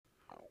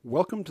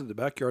Welcome to the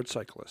Backyard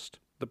Cyclist,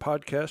 the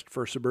podcast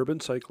for suburban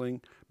cycling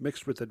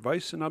mixed with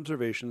advice and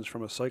observations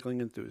from a cycling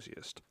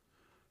enthusiast.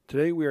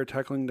 Today we are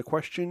tackling the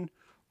question,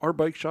 are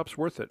bike shops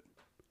worth it?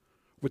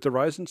 With the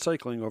rise in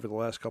cycling over the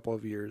last couple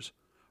of years,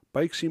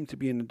 bikes seem to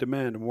be in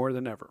demand more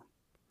than ever.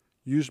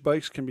 Used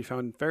bikes can be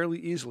found fairly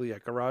easily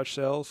at garage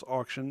sales,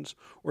 auctions,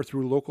 or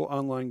through local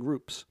online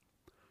groups.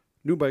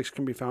 New bikes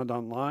can be found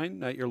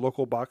online, at your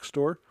local box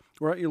store,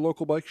 or at your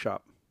local bike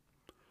shop.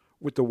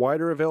 With the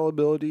wider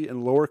availability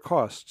and lower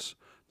costs,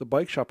 the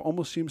bike shop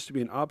almost seems to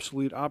be an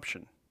obsolete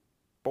option.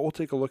 But we'll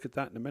take a look at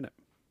that in a minute.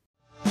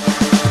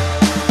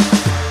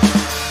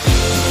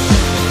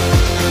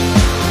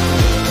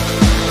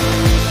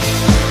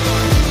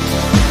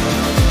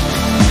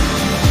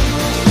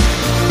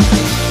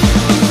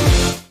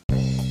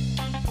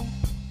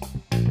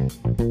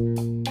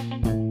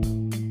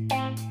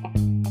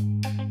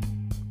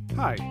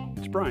 Hi,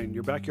 it's Brian,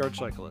 your backyard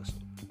cyclist,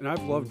 and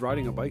I've loved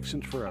riding a bike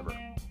since forever.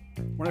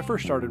 When I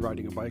first started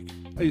riding a bike,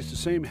 I used the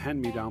same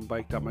hand-me-down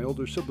bike that my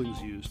older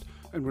siblings used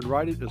and would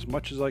ride it as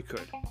much as I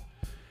could.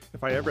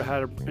 If I ever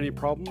had any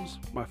problems,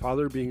 my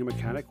father, being a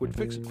mechanic, would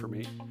fix it for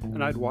me,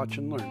 and I'd watch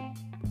and learn.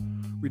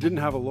 We didn't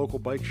have a local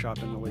bike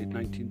shop in the late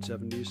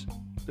 1970s.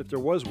 If there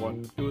was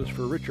one, it was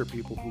for richer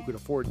people who could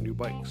afford new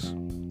bikes.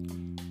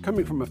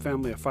 Coming from a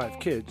family of 5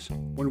 kids,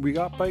 when we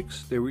got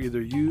bikes, they were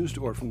either used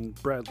or from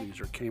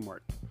Bradley's or Kmart.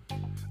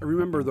 I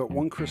remember that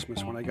one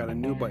Christmas when I got a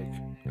new bike,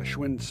 a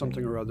Schwinn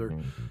something or other,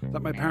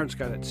 that my parents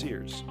got at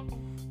Sears.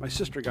 My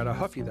sister got a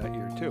Huffy that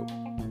year too.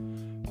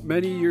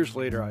 Many years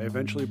later, I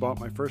eventually bought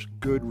my first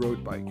good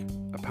road bike,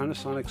 a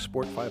Panasonic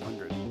Sport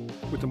 500,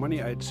 with the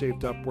money I had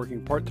saved up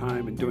working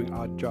part-time and doing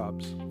odd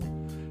jobs.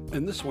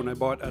 And this one I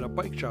bought at a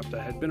bike shop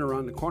that had been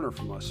around the corner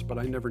from us, but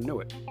I never knew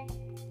it.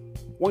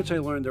 Once I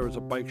learned there was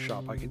a bike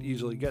shop I could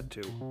easily get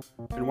to,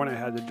 and when I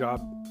had the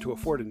job to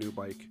afford a new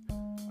bike,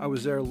 I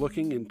was there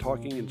looking and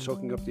talking and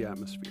soaking up the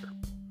atmosphere.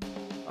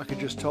 I could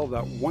just tell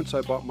that once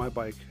I bought my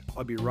bike,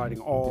 I'd be riding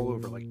all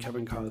over like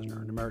Kevin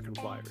Costner in American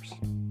Flyers.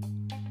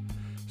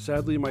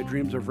 Sadly, my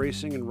dreams of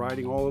racing and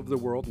riding all over the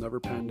world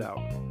never panned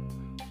out.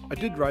 I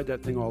did ride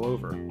that thing all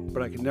over,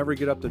 but I could never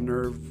get up the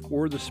nerve,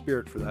 or the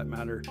spirit for that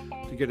matter,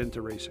 to get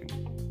into racing.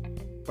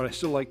 But I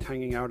still liked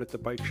hanging out at the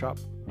bike shop,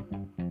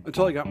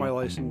 until I got my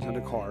license and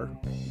a car.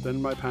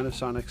 Then my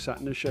Panasonic sat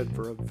in the shed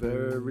for a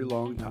very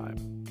long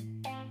time.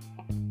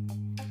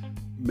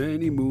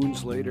 Many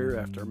moons later,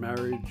 after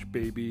marriage,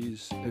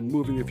 babies, and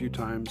moving a few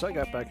times, I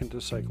got back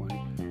into cycling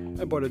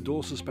and bought a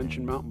dual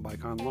suspension mountain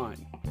bike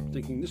online,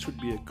 thinking this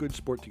would be a good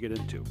sport to get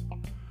into.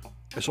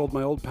 I sold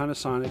my old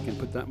Panasonic and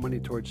put that money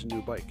towards a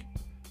new bike.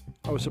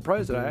 I was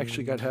surprised that I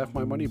actually got half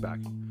my money back.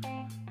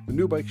 The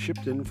new bike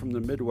shipped in from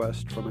the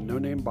Midwest from a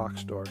no-name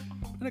box store,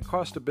 and it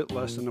cost a bit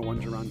less than the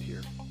ones around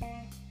here.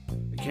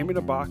 It came in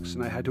a box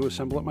and I had to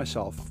assemble it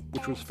myself,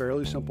 which was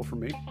fairly simple for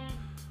me.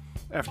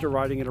 After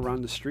riding it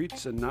around the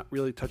streets and not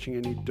really touching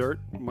any dirt,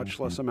 much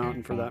less a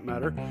mountain for that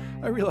matter,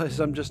 I realized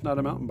I'm just not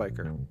a mountain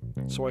biker.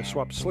 So I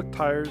swapped slick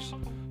tires,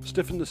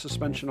 stiffened the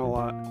suspension a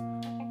lot,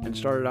 and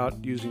started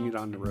out using it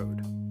on the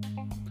road.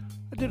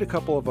 I did a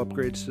couple of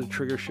upgrades to the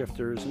trigger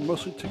shifters and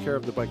mostly took care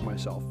of the bike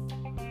myself.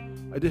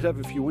 I did have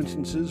a few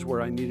instances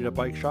where I needed a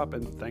bike shop,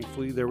 and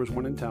thankfully there was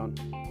one in town.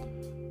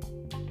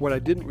 What I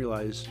didn't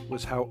realize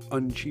was how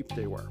uncheap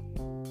they were.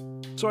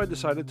 So I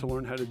decided to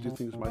learn how to do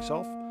things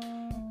myself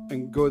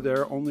and go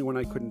there only when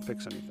I couldn't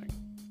fix anything.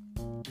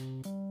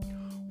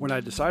 When I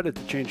decided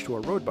to change to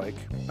a road bike,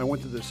 I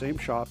went to the same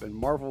shop and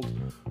marveled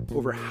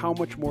over how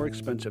much more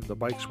expensive the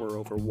bikes were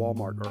over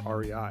Walmart or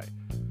REI.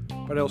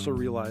 But I also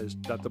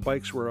realized that the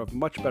bikes were of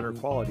much better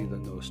quality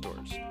than those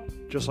stores,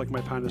 just like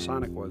my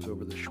Panasonic was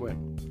over the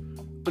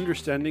Schwinn.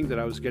 Understanding that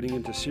I was getting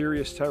into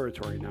serious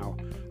territory now,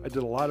 I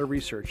did a lot of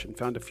research and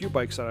found a few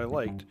bikes that I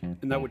liked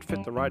and that would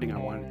fit the riding I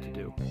wanted to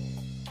do.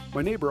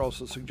 My neighbor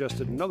also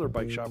suggested another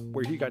bike shop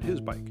where he got his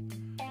bike,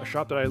 a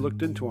shop that I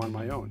looked into on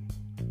my own.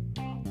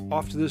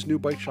 Off to this new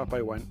bike shop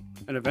I went,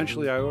 and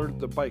eventually I ordered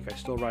the bike I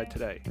still ride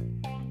today,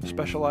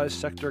 Specialized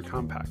Sector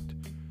Compact.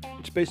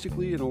 It's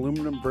basically an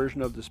aluminum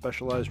version of the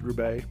Specialized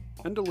Roubaix,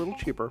 and a little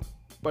cheaper,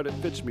 but it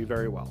fits me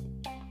very well.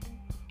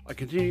 I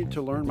continued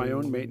to learn my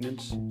own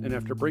maintenance, and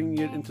after bringing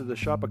it into the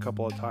shop a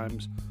couple of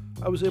times,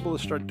 I was able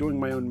to start doing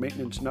my own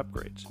maintenance and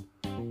upgrades.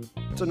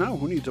 So now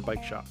who needs a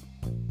bike shop?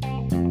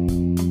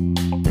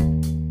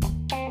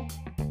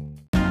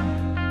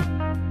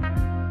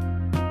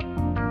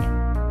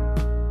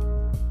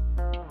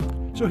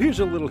 So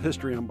here's a little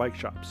history on bike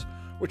shops,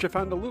 which I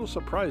found a little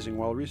surprising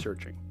while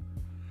researching.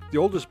 The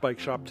oldest bike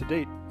shop to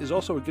date is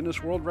also a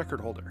Guinness World Record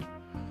holder.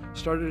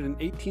 Started in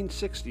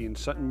 1860 in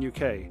Sutton,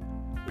 UK,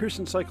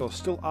 Pearson Cycle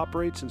still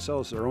operates and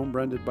sells their own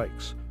branded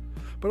bikes,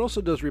 but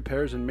also does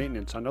repairs and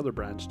maintenance on other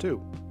brands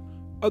too.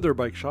 Other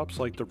bike shops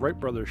like the Wright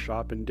Brothers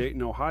shop in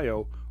Dayton,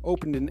 Ohio,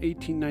 opened in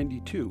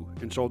 1892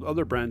 and sold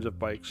other brands of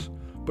bikes,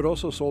 but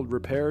also sold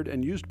repaired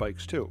and used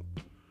bikes too.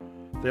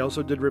 They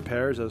also did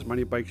repairs, as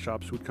many bike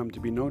shops would come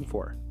to be known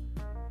for.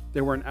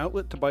 They were an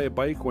outlet to buy a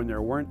bike when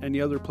there weren't any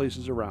other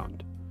places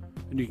around,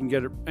 and you can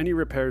get any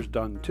repairs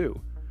done too.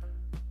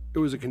 It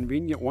was a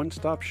convenient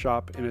one-stop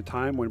shop in a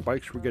time when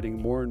bikes were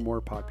getting more and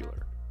more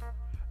popular,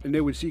 and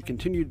they would see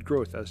continued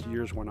growth as the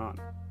years went on.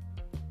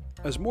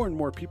 As more and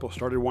more people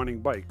started wanting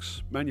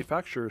bikes,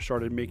 manufacturers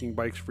started making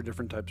bikes for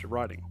different types of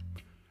riding.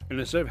 And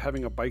instead of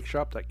having a bike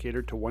shop that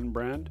catered to one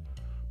brand,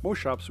 most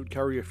shops would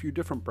carry a few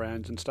different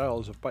brands and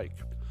styles of bike.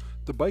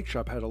 The bike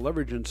shop had a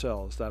leverage in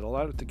sales that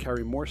allowed it to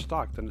carry more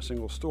stock than a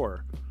single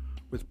store,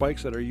 with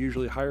bikes that are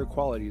usually higher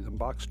quality than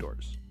box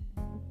stores.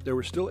 They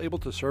were still able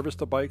to service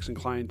the bikes and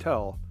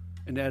clientele,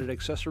 and added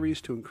accessories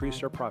to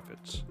increase their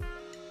profits.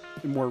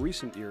 In more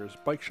recent years,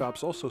 bike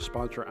shops also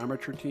sponsor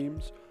amateur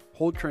teams,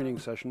 hold training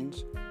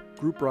sessions,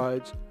 group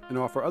rides, and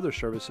offer other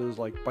services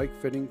like bike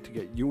fitting to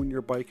get you and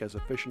your bike as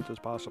efficient as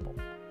possible.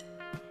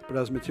 But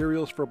as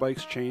materials for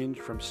bikes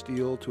changed from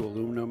steel to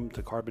aluminum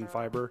to carbon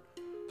fiber,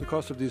 the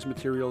cost of these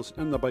materials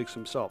and the bikes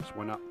themselves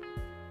went up.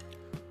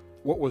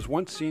 What was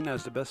once seen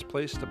as the best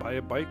place to buy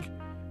a bike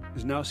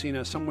is now seen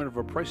as somewhat of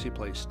a pricey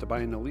place to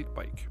buy an elite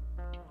bike.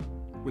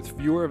 With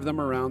fewer of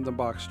them around than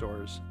box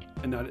stores,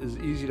 and not as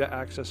easy to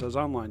access as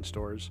online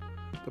stores,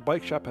 the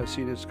bike shop has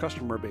seen its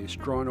customer base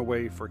drawn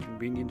away for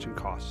convenience and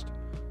cost.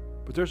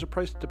 But there's a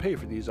price to pay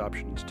for these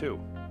options too.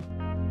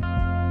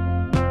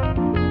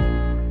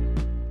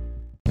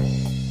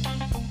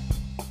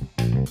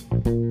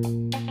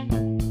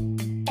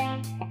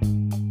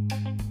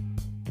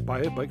 Buy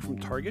a bike from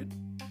Target?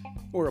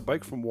 Or a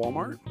bike from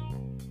Walmart?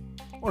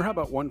 Or how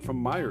about one from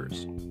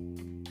Myers?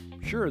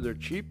 Sure, they're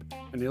cheap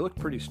and they look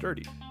pretty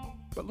sturdy,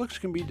 but looks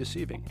can be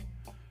deceiving.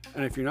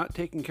 And if you're not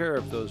taking care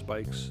of those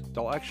bikes,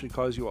 they'll actually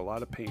cause you a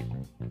lot of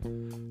pain.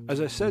 As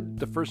I said,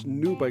 the first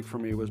new bike for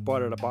me was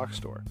bought at a box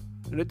store,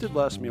 and it did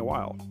last me a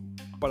while,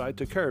 but I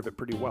took care of it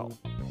pretty well.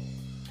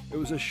 It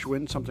was a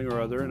Schwinn something or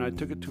other, and I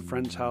took it to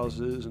friends'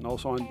 houses and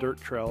also on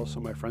dirt trails so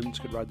my friends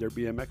could ride their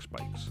BMX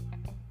bikes.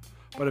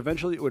 But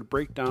eventually it would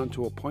break down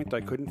to a point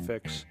I couldn't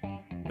fix,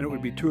 and it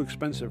would be too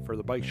expensive for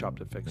the bike shop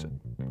to fix it.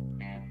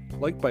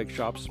 Like bike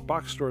shops,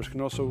 box stores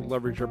can also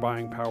leverage their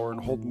buying power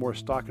and hold more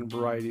stock and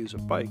varieties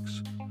of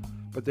bikes,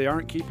 but they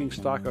aren't keeping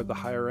stock of the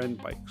higher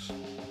end bikes.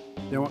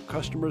 They want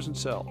customers and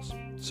sales,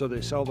 so they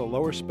sell the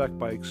lower spec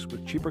bikes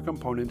with cheaper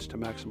components to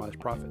maximize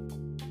profit.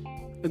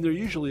 And they're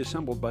usually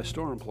assembled by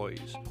store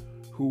employees,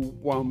 who,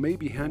 while may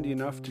be handy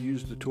enough to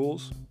use the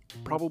tools,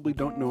 probably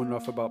don't know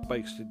enough about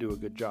bikes to do a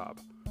good job.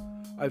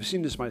 I've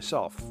seen this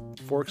myself,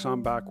 forks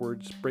on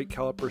backwards, brake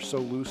calipers so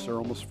loose they're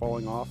almost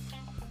falling off,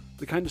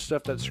 the kind of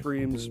stuff that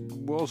screams,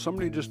 well,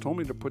 somebody just told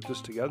me to put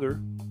this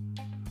together.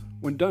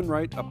 When done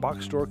right, a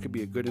box store could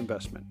be a good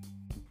investment.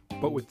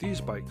 But with these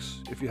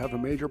bikes, if you have a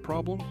major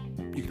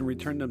problem, you can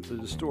return them to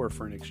the store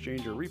for an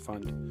exchange or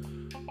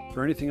refund.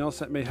 For anything else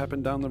that may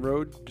happen down the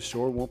road, the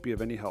store won't be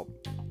of any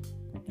help.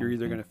 You're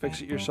either going to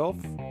fix it yourself,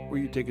 or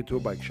you take it to a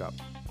bike shop.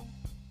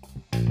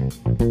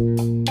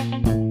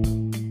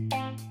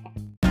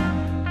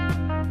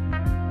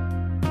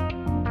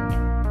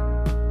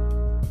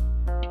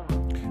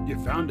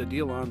 You found a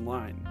deal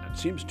online that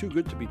seems too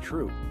good to be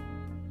true,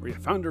 or you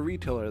found a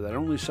retailer that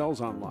only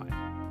sells online.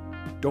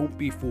 Don't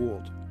be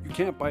fooled. You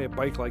can't buy a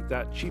bike like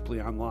that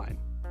cheaply online.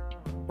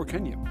 Or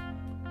can you?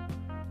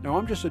 Now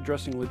I'm just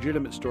addressing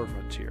legitimate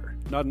storefronts here,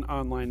 not an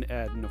online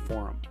ad in a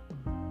forum.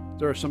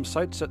 There are some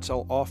sites that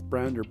sell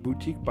off-brand or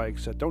boutique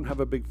bikes that don't have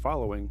a big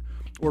following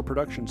or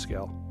production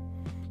scale.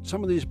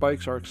 Some of these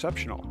bikes are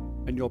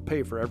exceptional, and you'll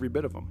pay for every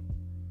bit of them.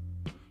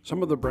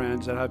 Some of the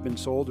brands that have been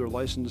sold are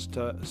licensed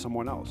to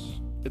someone else.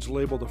 It's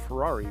labeled a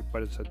Ferrari,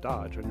 but it's a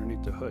Dodge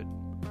underneath the hood.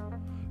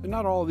 And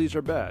not all of these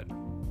are bad,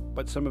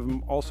 but some of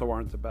them also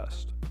aren't the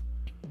best.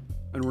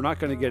 And we're not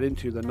going to get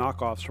into the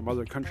knockoffs from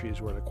other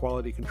countries where the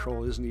quality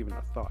control isn't even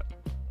a thought.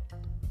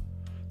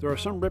 There are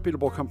some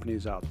reputable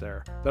companies out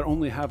there that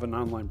only have an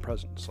online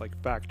presence,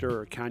 like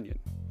Factor or Canyon,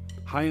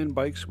 high-end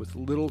bikes with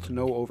little to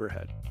no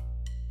overhead.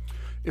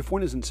 If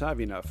one isn't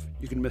savvy enough,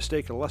 you can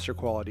mistake a lesser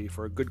quality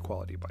for a good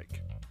quality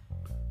bike.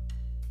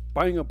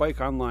 Buying a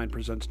bike online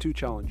presents two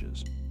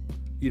challenges.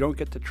 You don't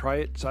get to try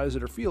it, size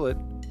it, or feel it,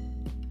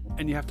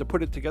 and you have to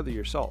put it together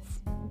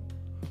yourself.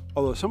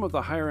 Although some of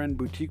the higher-end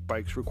boutique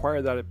bikes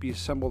require that it be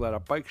assembled at a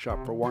bike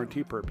shop for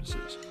warranty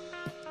purposes.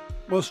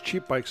 Most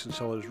cheap bikes and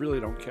sellers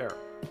really don't care.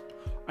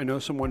 I know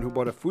someone who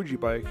bought a Fuji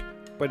bike,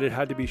 but it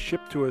had to be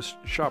shipped to a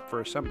shop for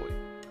assembly.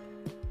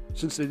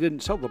 Since they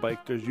didn't sell the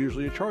bike, there's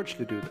usually a charge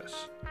to do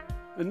this.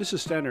 And this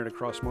is standard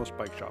across most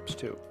bike shops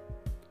too.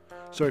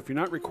 So if you're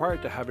not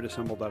required to have it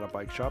assembled at a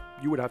bike shop,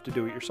 you would have to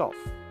do it yourself.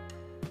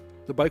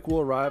 The bike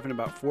will arrive in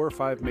about 4 or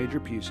 5 major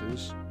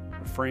pieces: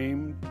 a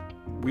frame,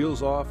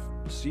 wheels off,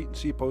 seat and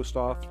seat post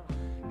off,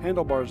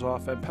 handlebars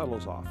off, and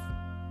pedals off.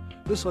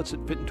 This lets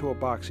it fit into a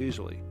box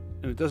easily,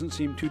 and it doesn't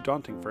seem too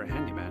daunting for a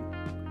handyman.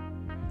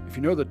 If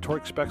you know the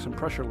torque specs and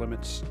pressure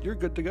limits, you're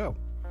good to go.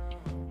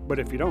 But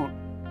if you don't,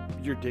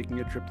 you're taking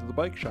a trip to the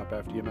bike shop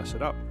after you mess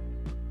it up.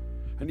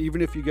 And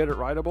even if you get it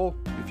rideable,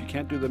 if you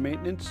can't do the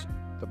maintenance,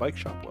 the bike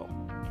shop will.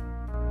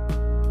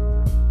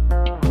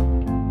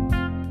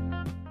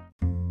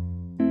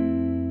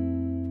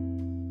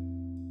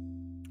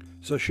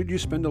 So should you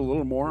spend a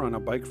little more on a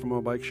bike from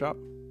a bike shop?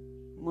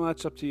 Well,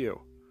 that's up to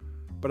you.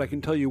 but I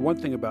can tell you one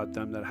thing about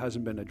them that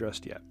hasn't been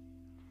addressed yet.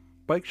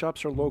 Bike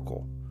shops are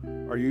local,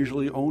 are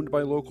usually owned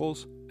by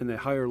locals, and they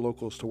hire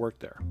locals to work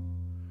there.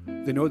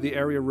 They know the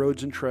area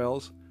roads and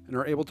trails and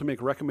are able to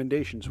make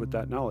recommendations with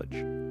that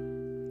knowledge.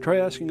 Try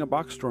asking a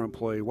box store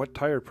employee what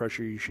tire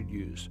pressure you should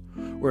use,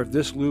 or if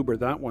this lube or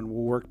that one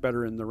will work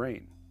better in the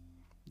rain.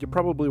 You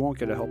probably won't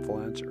get a helpful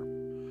answer.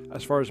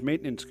 As far as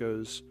maintenance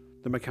goes,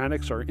 the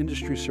mechanics are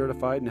industry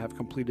certified and have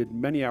completed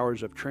many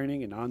hours of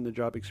training and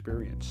on-the-job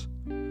experience.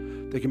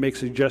 They can make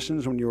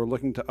suggestions when you are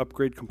looking to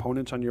upgrade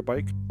components on your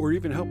bike, or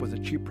even help with a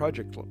cheap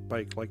project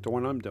bike like the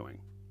one I'm doing.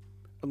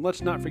 And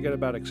let's not forget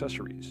about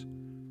accessories.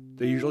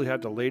 They usually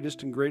have the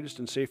latest and greatest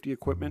in safety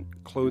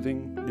equipment,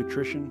 clothing,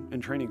 nutrition,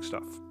 and training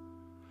stuff.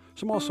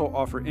 Some also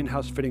offer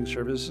in-house fitting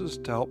services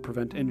to help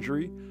prevent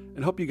injury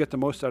and help you get the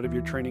most out of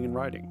your training and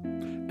riding.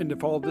 And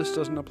if all of this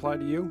doesn't apply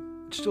to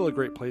you, it's still a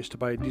great place to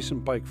buy a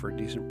decent bike for a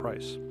decent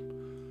price.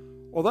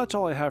 Well, that's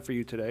all I have for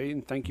you today,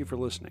 and thank you for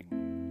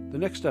listening. The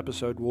next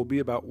episode will be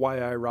about why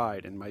I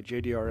ride and my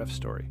JDRF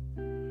story.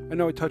 I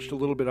know I touched a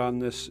little bit on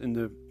this in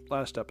the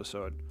last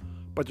episode,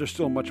 but there's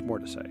still much more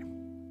to say.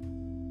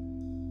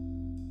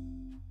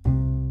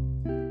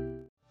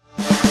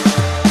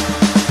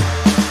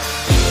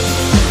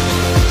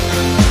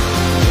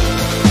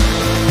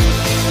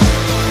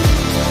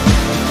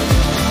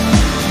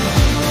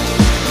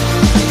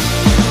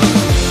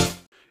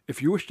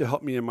 If you wish to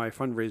help me in my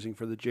fundraising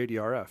for the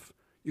JDRF,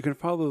 you can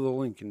follow the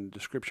link in the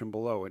description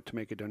below to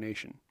make a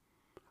donation.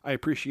 I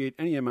appreciate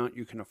any amount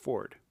you can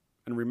afford.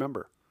 And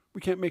remember,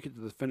 we can't make it to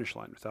the finish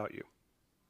line without you.